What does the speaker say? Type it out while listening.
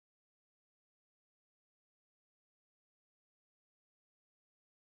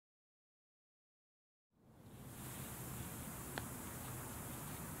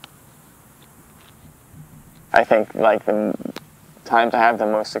I think like the times I have the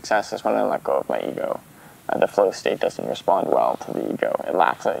most success is when I let go of my ego. The flow state doesn't respond well to the ego. It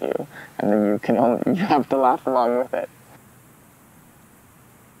laughs at you, and then you have to laugh along with it.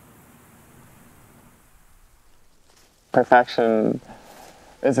 Perfection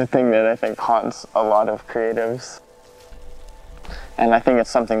is a thing that I think haunts a lot of creatives. And I think it's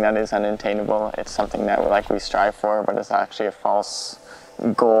something that is unattainable. It's something that like we strive for, but it's actually a false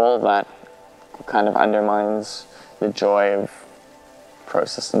goal that kind of undermines the joy of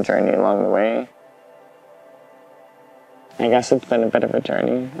process and journey along the way. I guess it's been a bit of a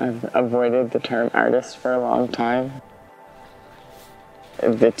journey. I've avoided the term artist for a long time.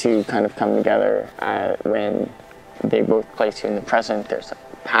 The two kind of come together when they both place you in the present. There's a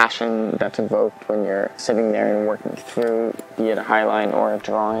passion that's evoked when you're sitting there and working through, be it a highline or a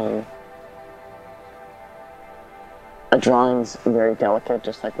drawing. A drawing's very delicate,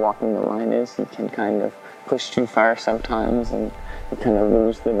 just like walking the line is. You can kind of push too far sometimes and you kind of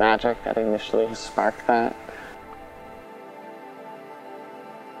lose the magic that initially has sparked that.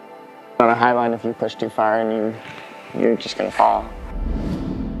 On a highline, if you push too far and you're just going to fall.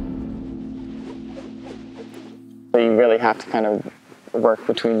 So you really have to kind of work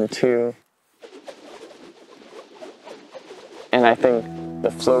between the two. And I think the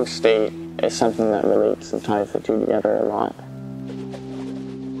flow state is something that relates and ties the two together a lot.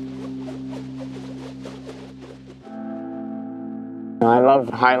 I love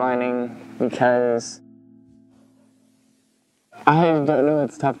highlining because I don't know,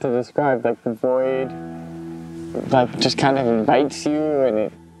 it's tough to describe. Like the void, like just kind of invites you,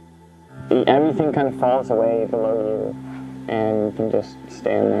 and everything kind of falls away below you, and you can just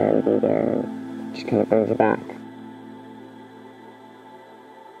stand there and be there, and it just kind of brings you back.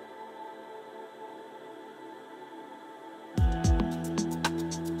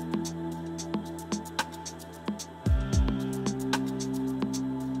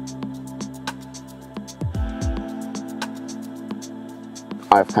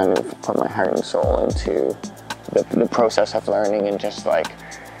 I've kind of put my heart and soul into the process of learning and just like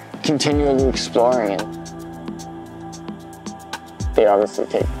continually exploring it. They obviously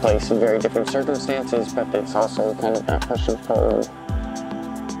take place in very different circumstances, but it's also kind of that push and pull.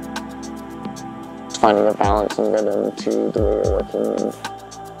 It's finding a balance and rhythm to the way you're working,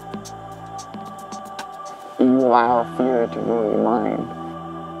 and you allow fear to rule your mind.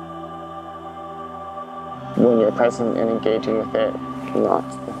 When you're present and engaging with it, not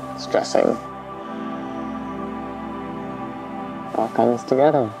stressing. All comes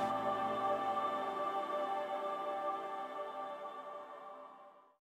together.